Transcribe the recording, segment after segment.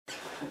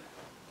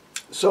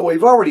So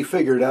we've already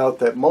figured out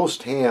that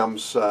most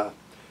hams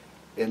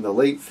in the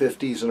late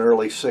 50s and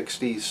early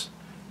 60s,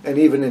 and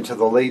even into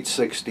the late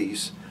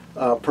 60s,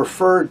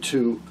 preferred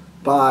to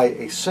buy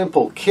a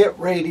simple kit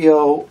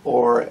radio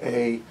or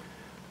a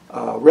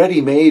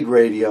ready-made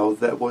radio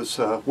that was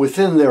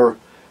within their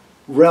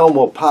realm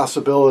of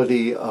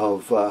possibility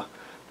of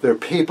their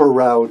paper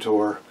route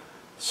or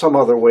some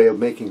other way of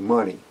making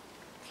money.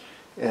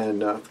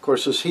 And of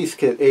course this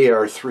Heathkit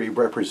AR3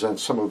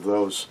 represents some of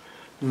those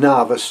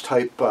novice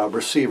type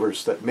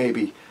receivers that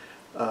maybe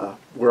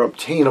were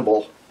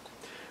obtainable.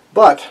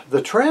 But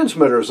the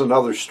transmitter is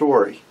another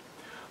story.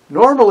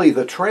 Normally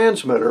the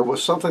transmitter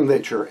was something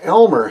that your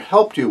Elmer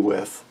helped you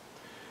with,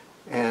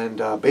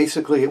 and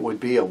basically it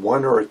would be a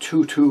 1 or a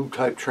 2 tube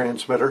type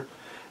transmitter,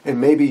 and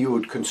maybe you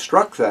would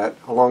construct that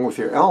along with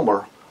your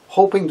Elmer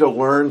hoping to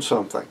learn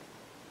something.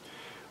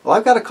 Well,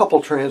 I've got a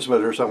couple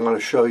transmitters I want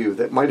to show you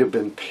that might have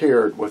been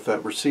paired with a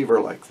receiver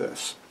like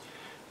this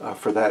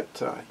for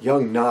that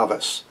young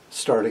novice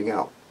starting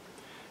out.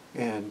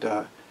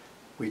 And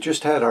we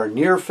just had our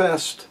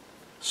Nearfest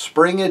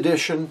Spring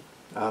Edition.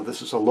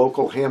 This is a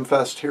local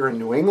hamfest here in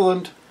New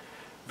England,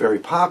 very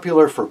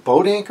popular for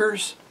boat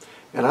anchors,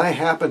 and I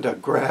happened to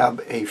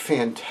grab a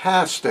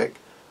fantastic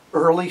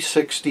early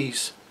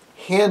 60s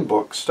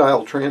handbook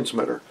style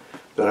transmitter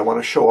that I want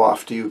to show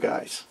off to you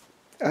guys.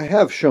 I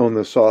have shown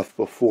this off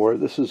before.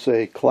 This is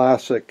a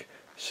classic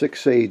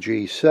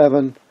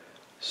 6AG7,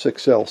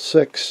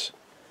 6L6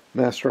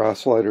 master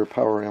oscillator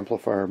power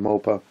amplifier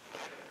MOPA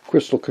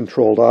crystal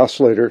controlled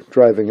oscillator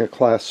driving a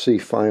Class C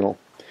final.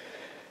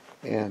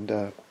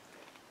 And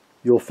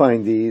you'll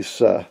find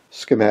these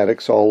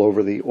schematics all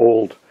over the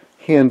old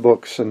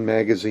handbooks and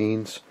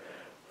magazines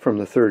from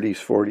the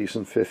 30s, 40s,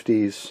 and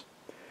 50s,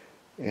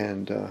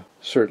 and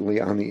certainly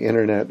on the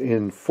internet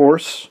in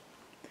force.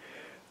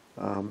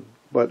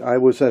 But I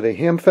was at a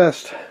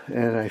hamfest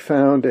and I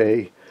found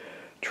a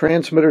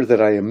transmitter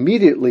that I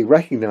immediately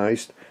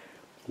recognized,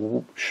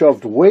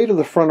 shoved way to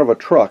the front of a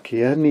truck. He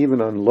hadn't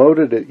even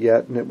unloaded it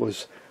yet, and it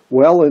was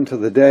well into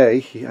the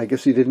day. I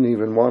guess he didn't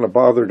even want to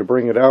bother to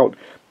bring it out,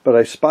 but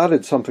I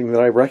spotted something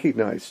that I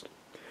recognized.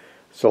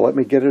 So let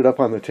me get it up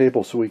on the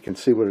table so we can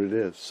see what it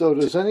is. So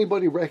does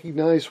anybody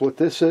recognize what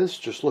this is,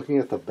 just looking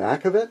at the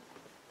back of it?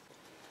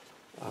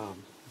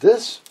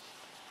 This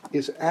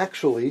is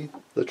actually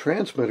the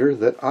transmitter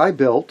that I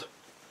built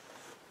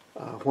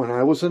when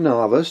I was a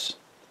novice.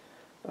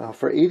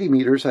 For 80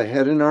 meters I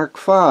had an ARC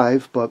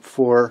 5, but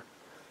for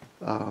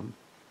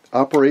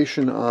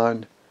operation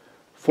on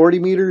 40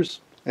 meters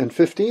and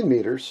 15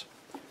 meters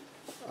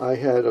I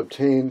had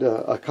obtained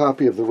a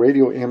copy of the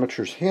Radio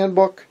Amateur's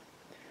Handbook,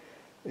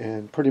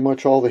 and pretty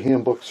much all the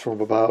handbooks from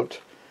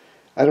about,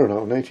 I don't know,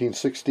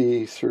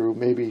 1960 through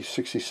maybe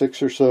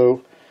 66 or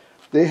so.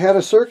 They had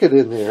a circuit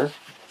in there,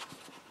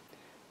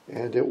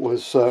 and it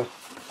was a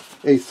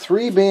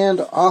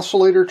 3-band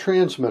oscillator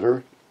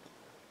transmitter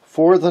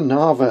for the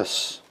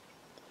novice.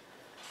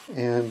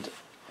 And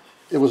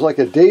it was like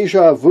a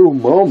deja vu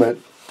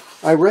moment.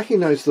 I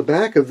recognized the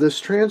back of this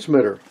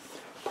transmitter,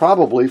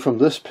 probably from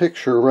this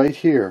picture right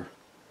here.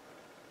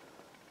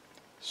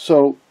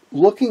 So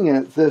looking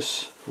at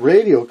this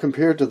radio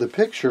compared to the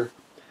picture,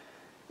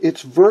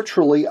 it's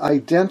virtually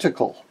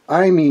identical.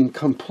 I mean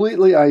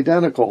completely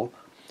identical.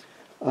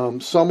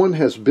 Someone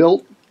has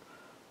built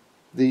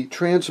the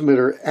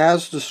transmitter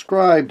as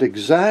described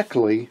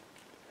exactly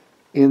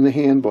in the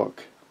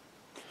handbook.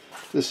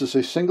 This is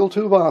a single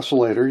tube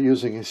oscillator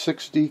using a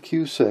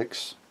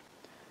 6DQ6,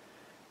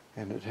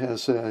 and it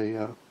has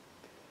an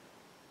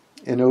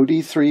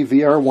OD3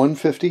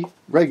 VR150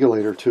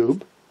 regulator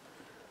tube,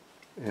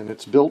 and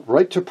it's built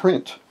right to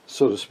print,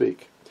 so to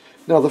speak.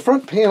 Now the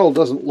front panel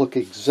doesn't look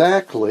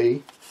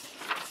exactly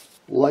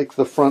like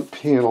the front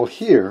panel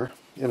here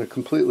in a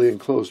completely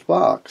enclosed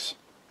box,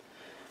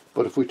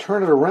 but if we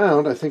turn it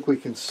around, I think we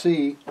can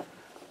see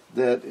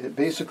that it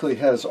basically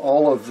has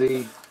all of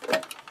the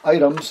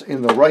items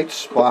in the right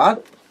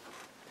spot.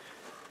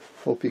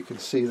 Hope you can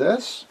see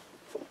this.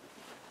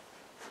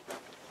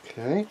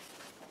 Okay.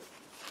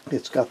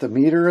 It's got the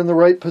meter in the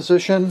right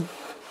position.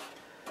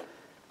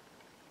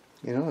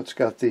 You know, it's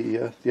got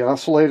the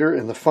oscillator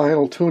and the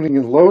final tuning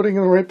and loading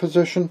in the right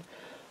position,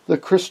 the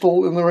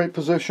crystal in the right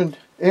position,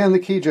 and the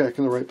key jack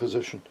in the right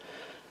position.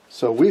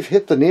 So we've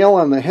hit the nail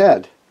on the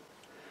head.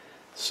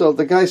 So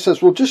the guy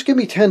says, well, just give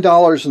me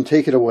 $10 and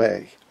take it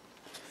away.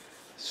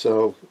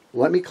 So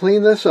let me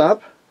clean this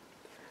up,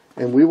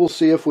 and we will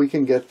see if we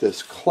can get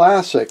this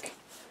classic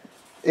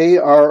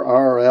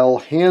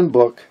ARRL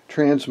Handbook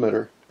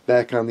transmitter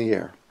back on the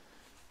air.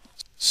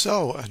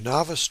 So a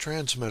novice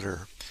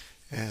transmitter,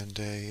 and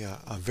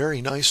a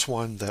very nice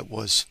one that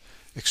was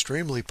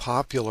extremely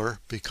popular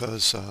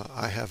because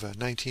I have a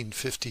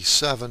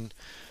 1957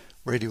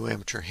 Radio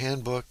Amateur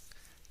Handbook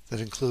that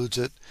includes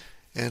it,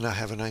 and I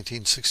have a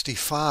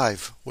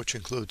 1965 which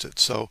includes it.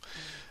 So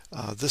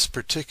this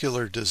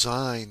particular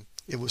design,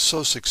 it was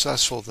so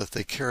successful that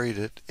they carried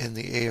it in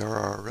the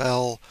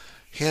ARRL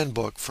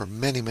Handbook for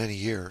many, many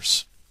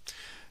years.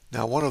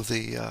 Now one of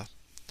the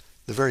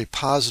the very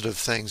positive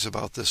things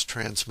about this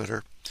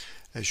transmitter.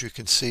 As you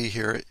can see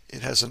here,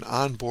 it has an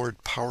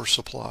onboard power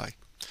supply.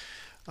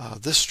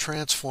 This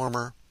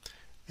transformer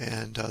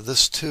and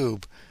this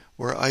tube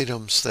were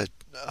items that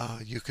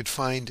you could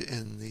find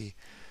in the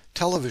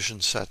television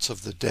sets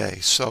of the day.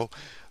 So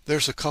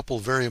there's a couple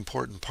very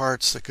important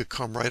parts that could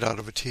come right out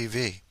of a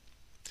TV.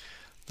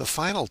 The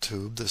final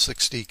tube, the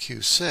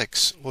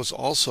 6DQ6, was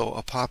also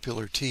a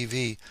popular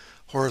TV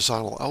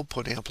horizontal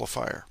output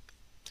amplifier.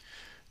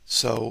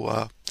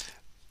 So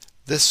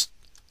this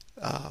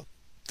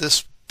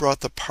brought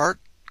the part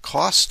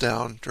costs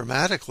down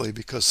dramatically,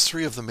 because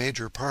 3 of the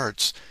major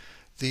parts,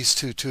 these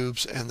 2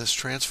 tubes and this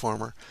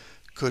transformer,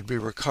 could be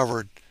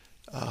recovered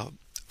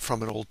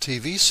from an old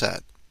TV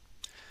set.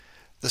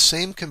 The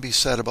same can be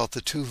said about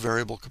the 2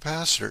 variable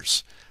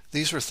capacitors.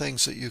 These are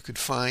things that you could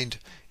find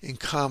in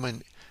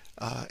common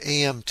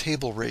AM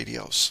table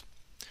radios.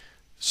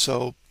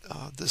 So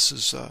this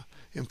is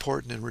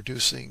important in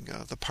reducing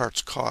the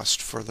parts cost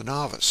for the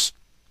novice.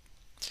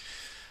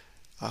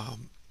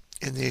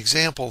 In the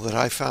example that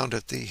I found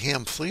at the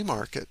Ham Flea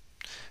market,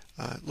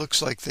 it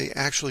looks like they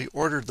actually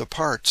ordered the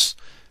parts,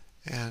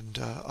 and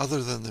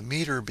other than the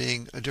meter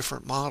being a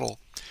different model,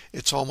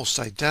 it's almost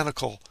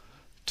identical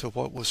to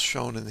what was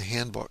shown in the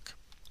handbook.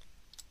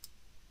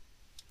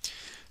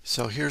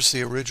 So here's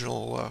the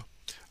original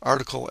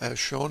article as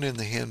shown in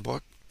the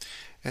handbook,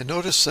 and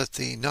notice that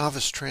the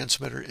Novice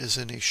transmitter is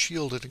in a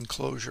shielded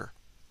enclosure.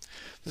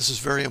 This is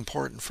very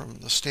important from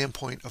the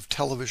standpoint of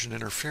television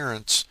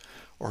interference,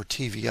 or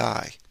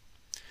TVI.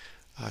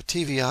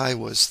 TVI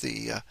was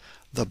the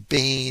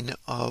bane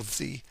of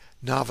the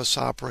novice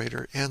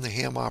operator and the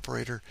ham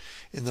operator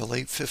in the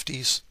late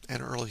 50s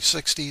and early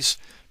 60s,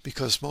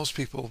 because most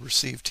people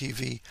received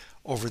TV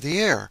over the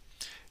air,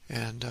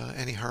 and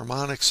any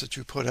harmonics that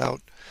you put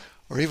out,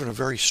 or even a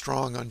very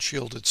strong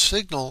unshielded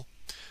signal,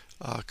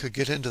 could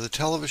get into the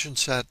television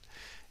set,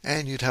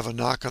 and you'd have a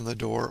knock on the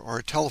door or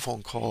a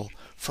telephone call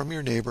from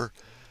your neighbor.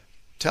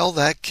 Tell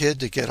that kid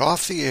to get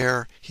off the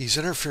air, he's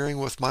interfering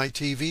with my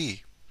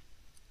TV.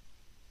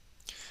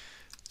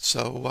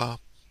 So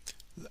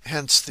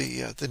hence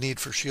the need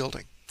for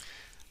shielding.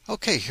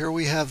 Okay, here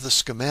we have the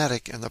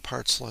schematic and the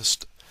parts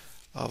list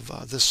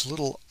of this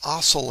little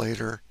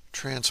oscillator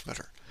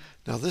transmitter.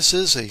 Now this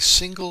is a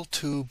single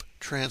tube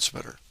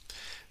transmitter,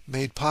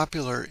 made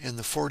popular in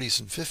the 40s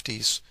and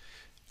 50s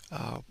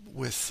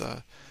with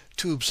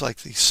tubes like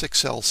the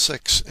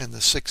 6L6 and the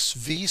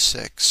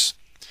 6V6.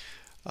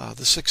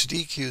 The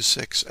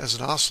 6DQ6 as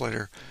an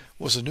oscillator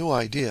was a new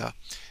idea,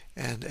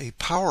 and a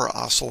power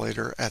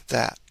oscillator at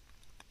that.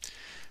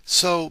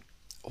 So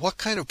what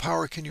kind of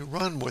power can you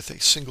run with a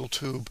single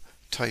tube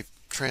type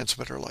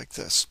transmitter like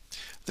this?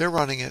 They're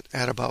running it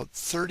at about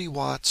 30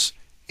 watts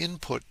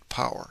input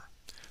power.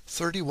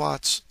 30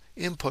 watts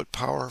input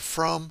power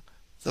from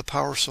the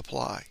power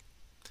supply.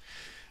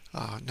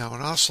 Now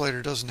an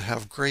oscillator doesn't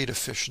have great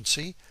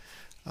efficiency,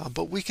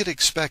 but we could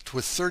expect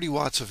with 30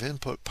 watts of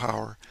input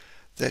power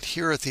that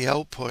here at the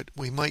output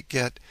we might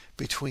get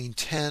between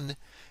 10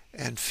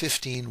 and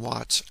 15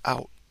 watts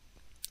out.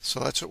 So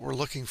that's what we're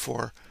looking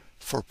for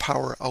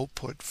power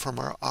output from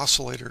our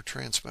oscillator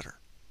transmitter.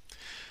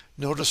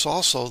 Notice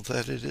also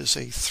that it is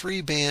a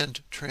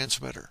 3-band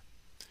transmitter.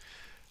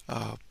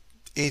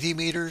 80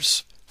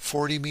 meters,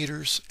 40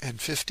 meters, and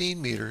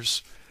 15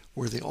 meters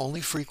were the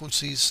only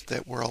frequencies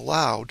that were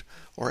allowed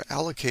or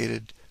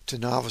allocated to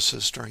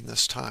novices during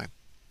this time.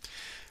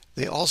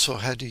 They also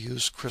had to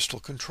use crystal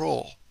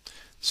control.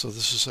 So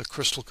this is a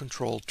crystal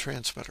controlled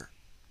transmitter.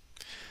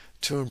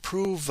 To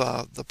improve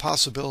the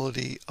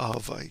possibility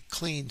of a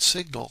clean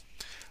signal,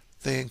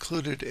 they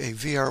included a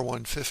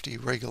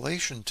VR150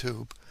 regulation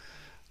tube.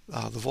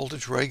 The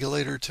voltage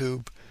regulator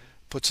tube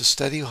puts a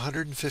steady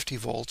 150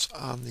 volts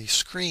on the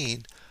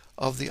screen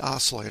of the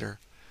oscillator,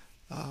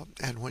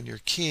 and when you're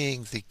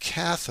keying the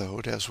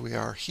cathode, as we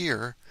are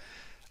here,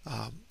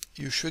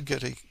 you should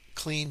get a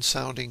clean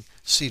sounding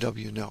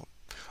CW note,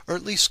 or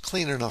at least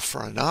clean enough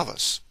for a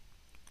novice.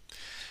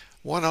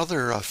 One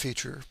other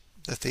feature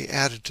that they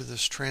added to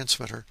this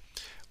transmitter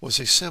was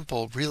a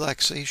simple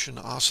relaxation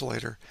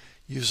oscillator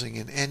using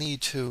an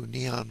Ne2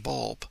 neon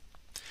bulb.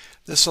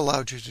 This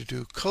allowed you to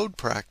do code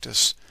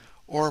practice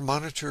or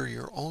monitor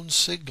your own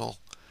signal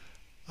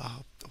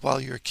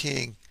while you're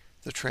keying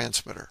the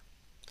transmitter.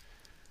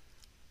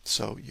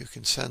 So you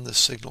can send this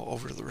signal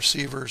over to the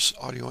receiver's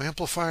audio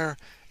amplifier,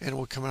 and it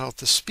will come out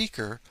the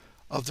speaker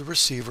of the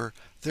receiver.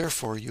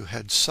 Therefore, you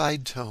had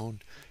side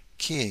tone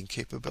keying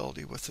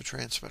capability with the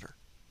transmitter.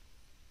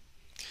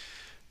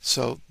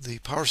 So the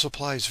power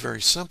supply is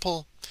very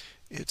simple.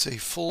 It's a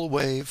full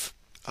wave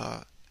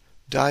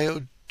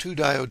diode,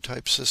 2-diode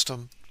type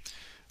system,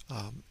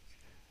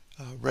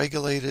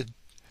 regulated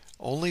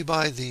only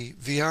by the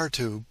VR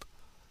tube.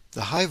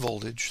 The high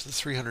voltage, the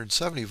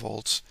 370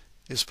 volts,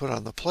 is put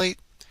on the plate,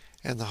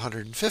 and the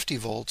 150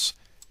 volts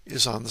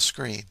is on the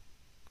screen.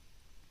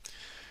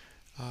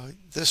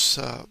 This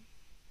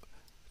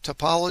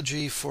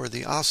topology for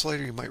the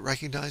oscillator, you might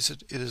recognize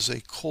it. It is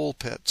a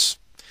Colpitts,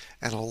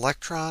 an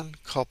electron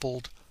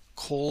coupled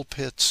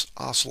Colpitts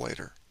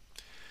oscillator.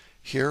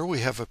 Here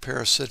we have a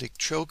parasitic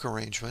choke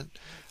arrangement,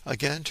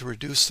 again to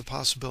reduce the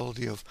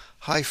possibility of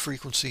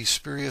high-frequency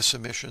spurious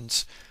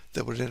emissions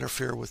that would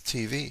interfere with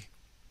TV.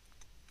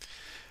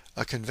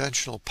 A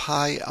conventional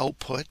pi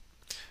output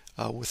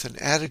with an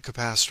added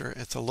capacitor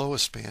at the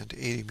lowest band,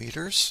 80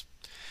 meters,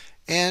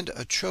 and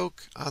a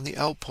choke on the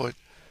output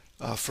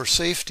for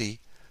safety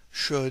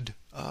should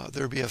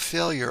there be a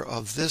failure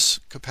of this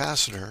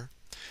capacitor.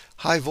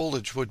 High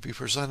voltage would be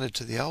presented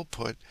to the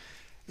output.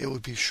 It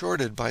would be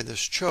shorted by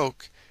this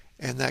choke,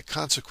 and that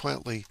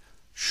consequently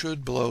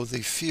should blow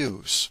the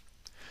fuse.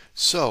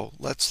 So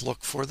let's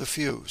look for the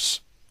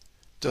fuse.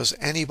 Does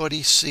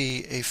anybody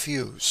see a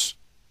fuse?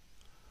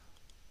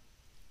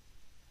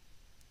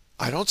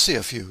 I don't see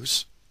a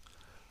fuse.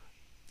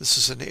 This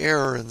is an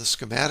error in the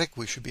schematic.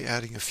 We should be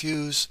adding a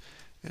fuse,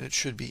 and it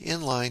should be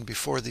in line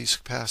before these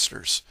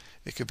capacitors.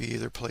 It could be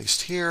either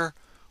placed here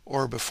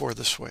or before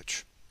the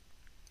switch.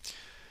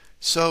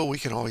 So we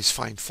can always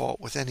find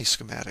fault with any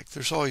schematic.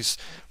 There's always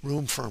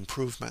room for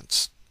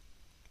improvements.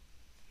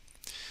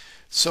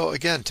 So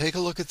again, take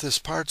a look at this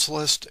parts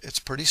list. It's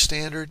pretty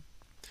standard.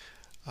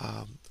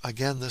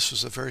 Again, this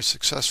was a very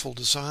successful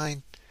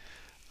design.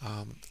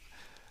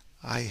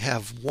 I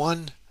have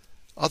one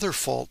other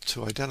fault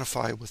to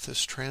identify with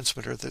this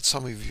transmitter that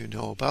some of you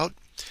know about.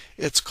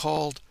 It's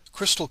called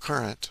crystal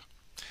current.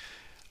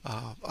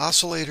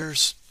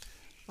 Oscillators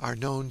are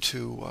known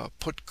to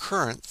put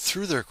current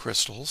through their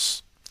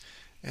crystals,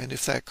 and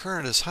if that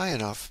current is high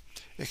enough,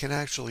 it can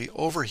actually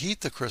overheat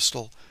the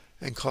crystal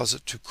and cause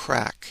it to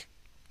crack.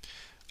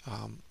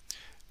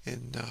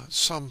 In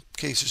some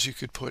cases, you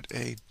could put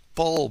a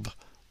bulb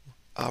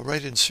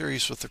right in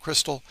series with the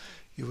crystal.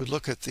 You would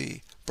look at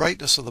the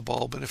brightness of the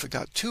bulb, and if it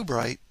got too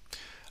bright,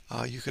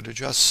 you could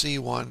adjust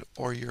C1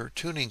 or your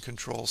tuning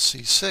control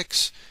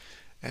C6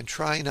 and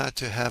try not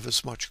to have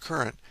as much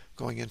current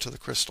going into the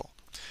crystal.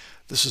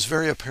 This is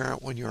very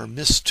apparent when you are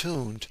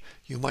mistuned.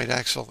 You might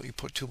accidentally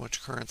put too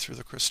much current through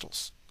the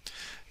crystals.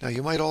 Now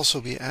you might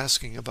also be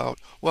asking about,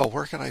 well,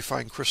 where can I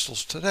find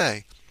crystals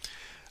today?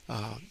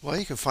 Well,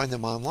 you can find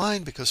them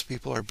online because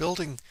people are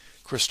building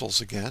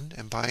crystals again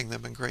and buying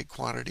them in great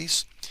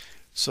quantities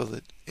so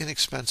that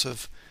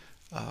inexpensive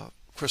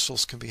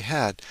crystals can be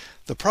had.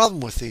 The problem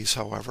with these,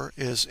 however,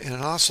 is in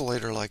an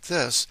oscillator like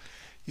this,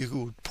 you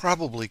would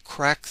probably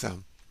crack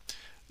them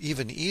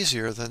even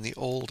easier than the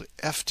old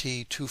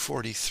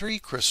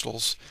FT243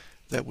 crystals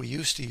that we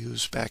used to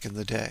use back in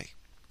the day.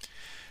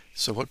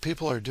 So what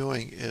people are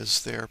doing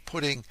is they're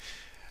putting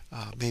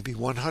maybe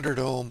 100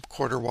 ohm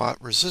quarter watt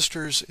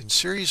resistors in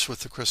series with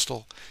the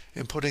crystal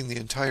and putting the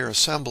entire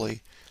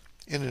assembly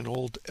in an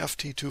old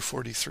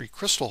FT243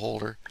 crystal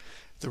holder.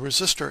 The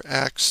resistor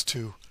acts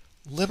to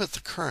limit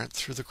the current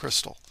through the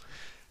crystal.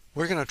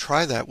 We're going to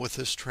try that with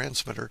this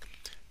transmitter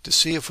to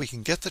see if we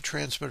can get the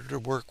transmitter to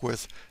work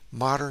with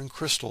modern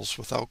crystals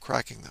without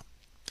cracking them.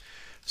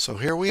 So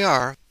here we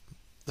are,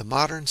 the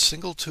modern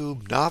single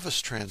tube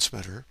Novice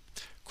transmitter,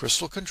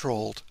 crystal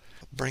controlled,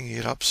 bringing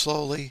it up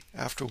slowly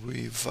after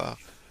we've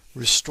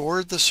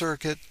restored the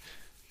circuit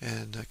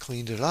and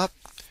cleaned it up.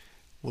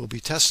 We'll be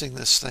testing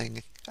this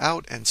thing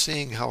out and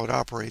seeing how it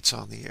operates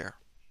on the air.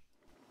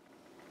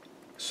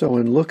 So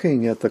in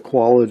looking at the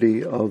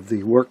quality of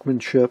the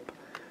workmanship,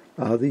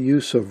 the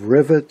use of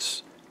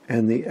rivets,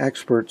 and the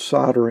expert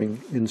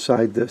soldering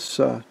inside this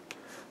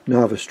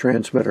Novice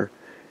transmitter,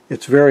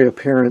 it's very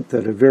apparent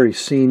that a very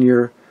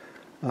senior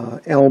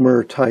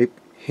Elmer type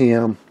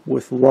ham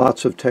with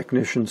lots of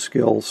technician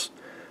skills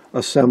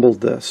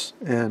assembled this,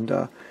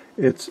 and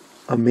it's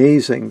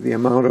amazing the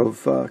amount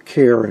of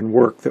care and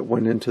work that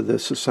went into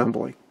this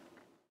assembly.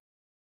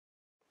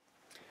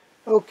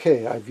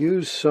 Okay, I've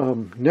used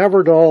some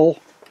Never Dull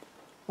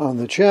on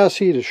the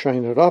chassis to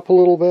shine it up a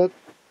little bit.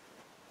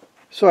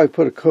 So I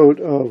put a coat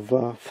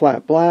of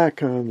flat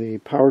black on the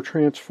power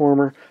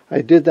transformer.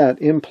 I did that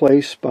in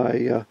place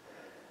by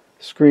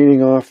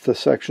screening off the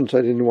sections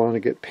I didn't want to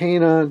get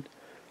paint on.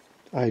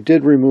 I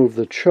did remove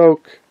the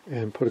choke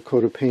and put a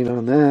coat of paint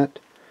on that.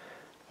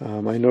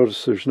 I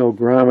noticed there's no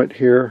grommet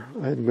here.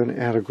 I'm going to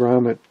add a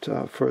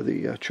grommet for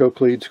the choke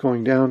leads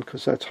going down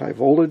because that's high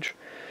voltage.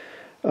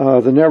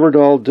 The Never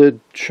Dull did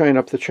shine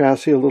up the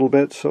chassis a little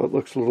bit, so it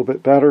looks a little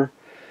bit better.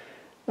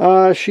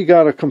 She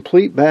got a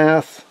complete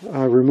bath.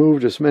 I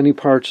removed as many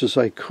parts as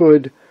I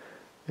could,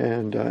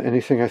 and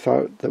anything I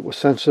thought that was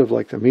sensitive,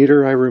 like the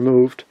meter, I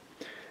removed,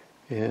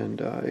 and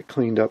it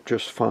cleaned up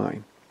just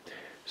fine.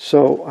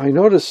 So I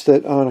noticed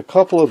that on a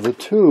couple of the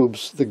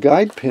tubes, the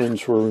guide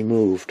pins were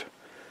removed.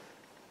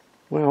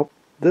 Well,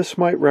 this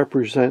might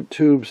represent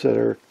tubes that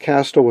are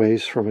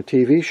castaways from a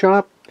TV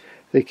shop.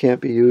 They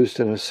can't be used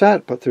in a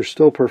set, but they're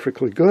still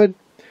perfectly good.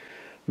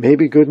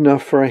 Maybe good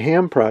enough for a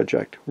ham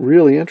project.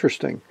 Really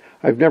interesting.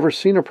 I've never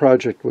seen a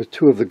project with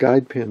two of the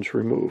guide pins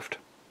removed.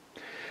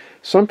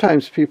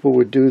 Sometimes people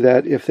would do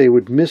that if they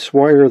would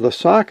miswire the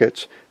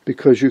sockets,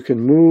 because you can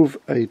move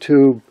a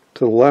tube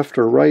to the left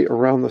or right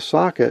around the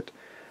socket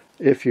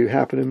if you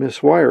happen to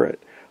miswire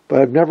it.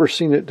 But I've never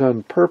seen it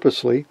done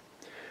purposely.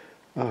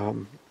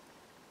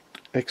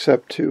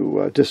 except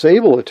to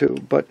disable a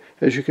tube. But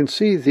as you can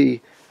see,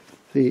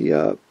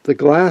 the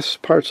glass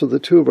parts of the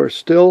tube are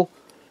still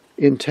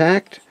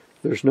intact.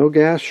 There's no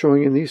gas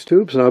showing in these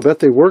tubes, and I'll bet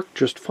they work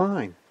just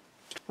fine.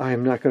 I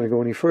am not going to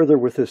go any further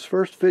with this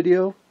first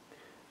video.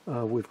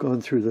 We've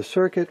gone through the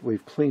circuit,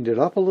 we've cleaned it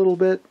up a little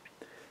bit.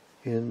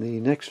 In the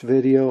next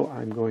video,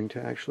 I'm going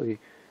to actually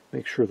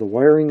make sure the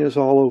wiring is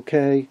all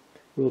okay.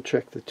 We'll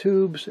check the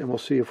tubes, and we'll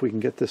see if we can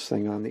get this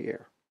thing on the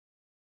air.